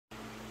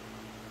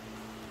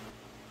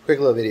Quick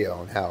little video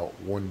on how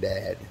one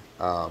dad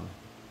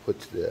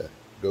puts the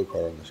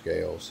go-kart on the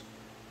scales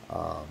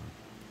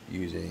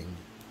using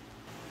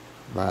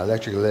my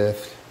electric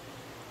lift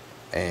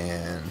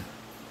and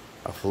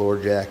a floor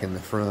jack in the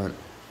front,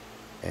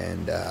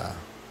 and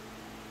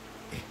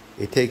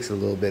it takes a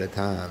little bit of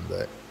time,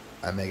 but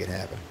I make it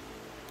happen.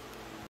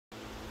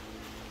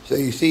 So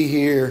you see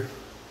here,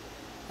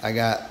 I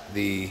got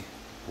the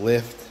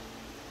lift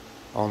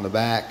on the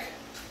back,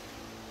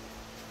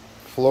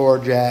 floor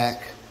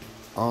jack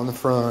on the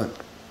front,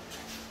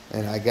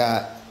 and I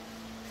got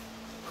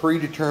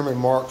predetermined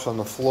marks on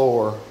the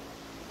floor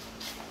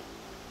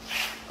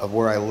of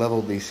where I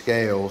leveled these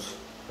scales,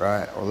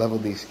 right, or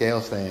leveled these scale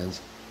stands.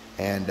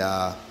 And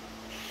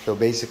so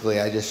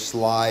basically I just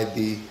slide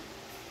the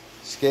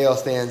scale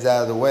stands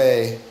out of the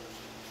way,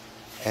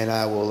 and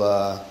I will,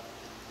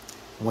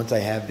 once I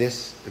have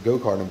the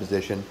go-kart in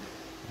position,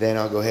 then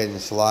I'll go ahead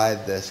and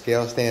slide the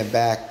scale stand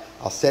back.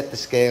 I'll set the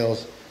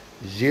scales,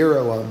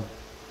 zero them,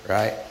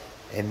 right?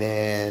 And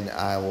then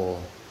I will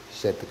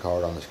set the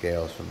cart on the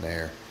scales from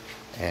there.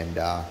 And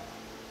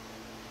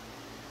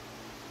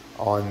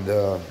on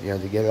the,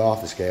 to get it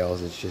off the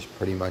scales, it's just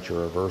pretty much a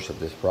reverse of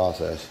this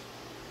process.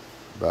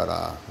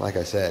 But like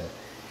I said,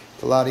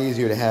 it's a lot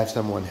easier to have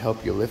someone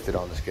help you lift it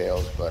on the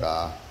scales, but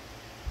I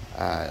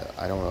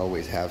don't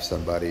always have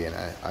somebody, and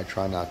I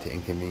try not to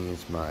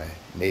inconvenience my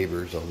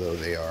neighbors, although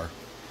they are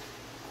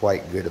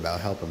quite good about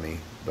helping me,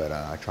 but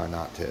I try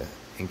not to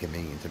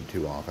inconvenience them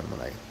too often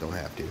when I don't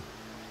have to.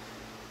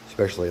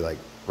 Especially like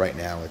right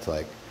now, it's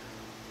like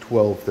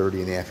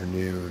 12:30 in the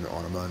afternoon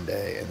on a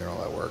Monday, and they're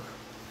all at work.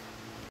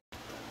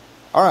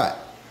 All right,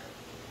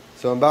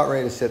 so I'm about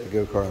ready to set the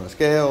go-kart on the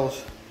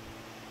scales.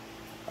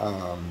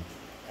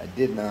 I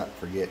did not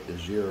forget to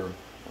zero.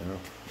 Well,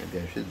 maybe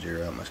I should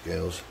zero out my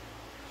scales.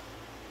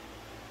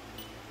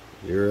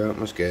 Zero out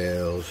my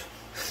scales.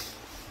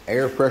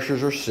 Air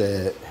pressures are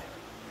set.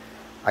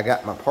 I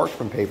got my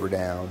parchment paper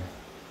down,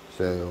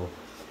 so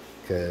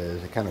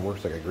because it kind of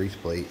works like a grease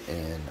plate,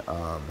 and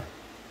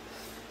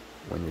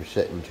when you're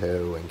setting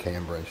toe and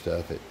camber and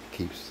stuff, it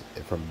keeps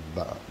it from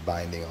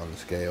binding on the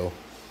scale.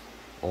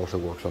 Also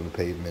works on the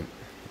pavement,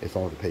 as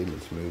long as the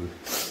pavement's smooth.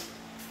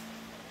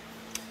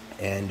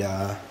 And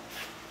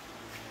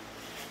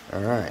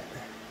all right,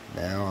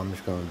 now I'm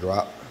just going to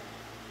drop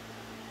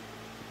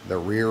the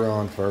rear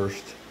on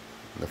first,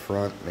 the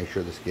front, make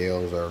sure the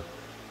scales are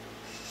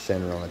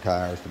centered on the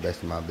tires to the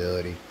best of my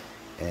ability.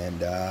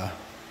 And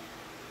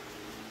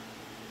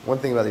one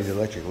thing about these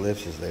electric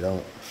lifts is they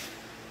don't,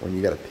 when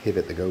you got to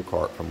pivot the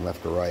go-kart from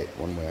left to right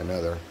one way or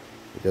another,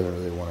 it doesn't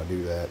really want to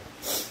do that.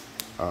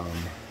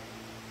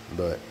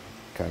 But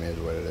kind of is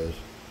what it is.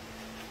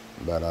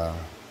 But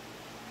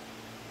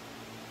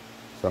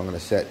so I'm going to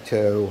set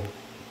toe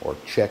or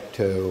check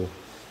toe,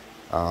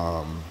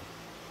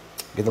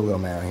 get the wheel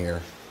mount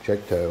here,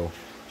 check toe,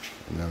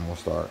 and then we'll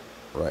start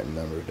writing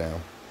numbers down.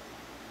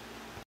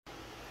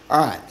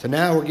 Alright, so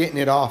now we're getting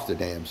it off the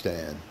damn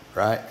stand,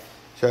 right?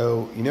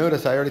 So you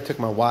notice I already took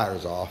my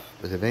wires off,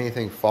 because if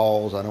anything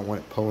falls, I don't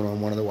want it pulling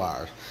on one of the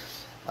wires.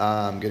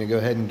 I'm going to go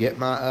ahead and get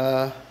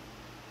my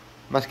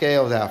my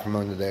scales out from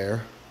under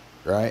there,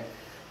 right?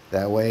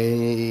 That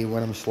way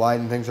when I'm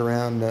sliding things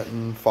around,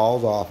 nothing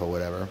falls off or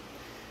whatever.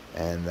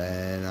 And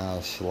then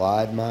I'll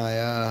slide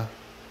my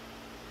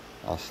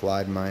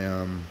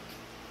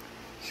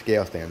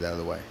scale stands out of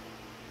the way.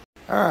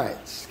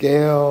 Alright,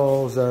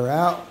 scales are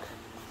out.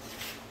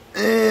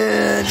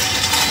 And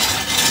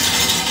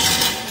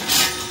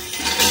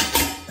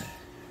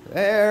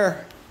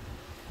there.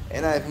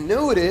 And I've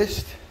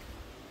noticed,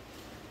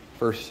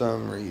 for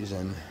some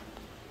reason,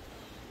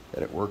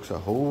 that it works a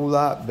whole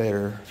lot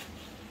better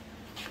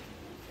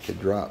to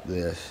drop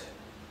this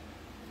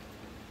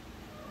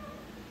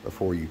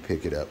before you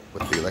pick it up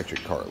with the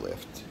electric car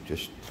lift.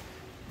 Just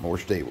more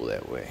stable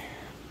that way.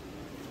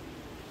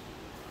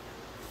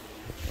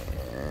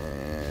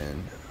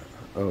 And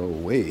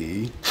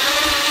away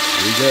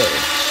we go.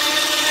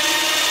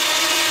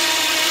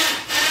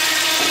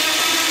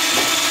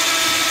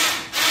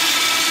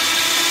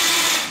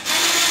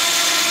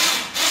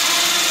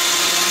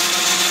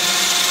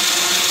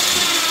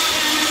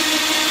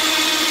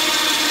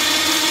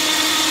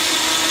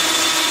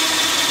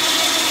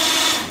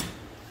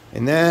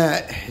 And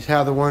that is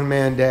how the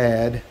one-man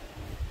dad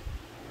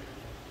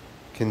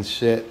can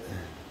set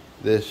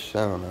this,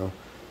 I don't know,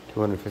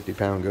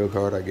 250-pound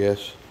go-kart, I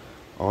guess,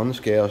 on the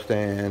scale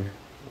stand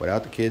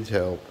without the kids'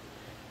 help.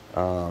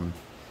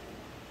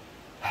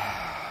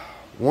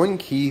 One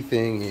key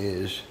thing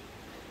is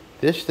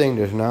this thing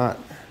does not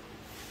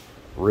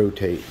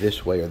rotate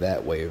this way or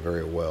that way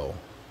very well,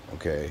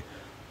 okay?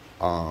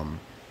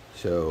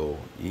 So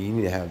you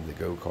need to have the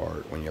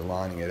go-kart, when you're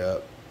lining it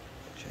up,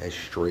 as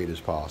straight as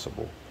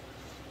possible.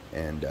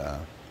 And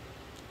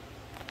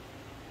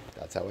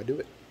that's how I do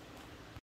it.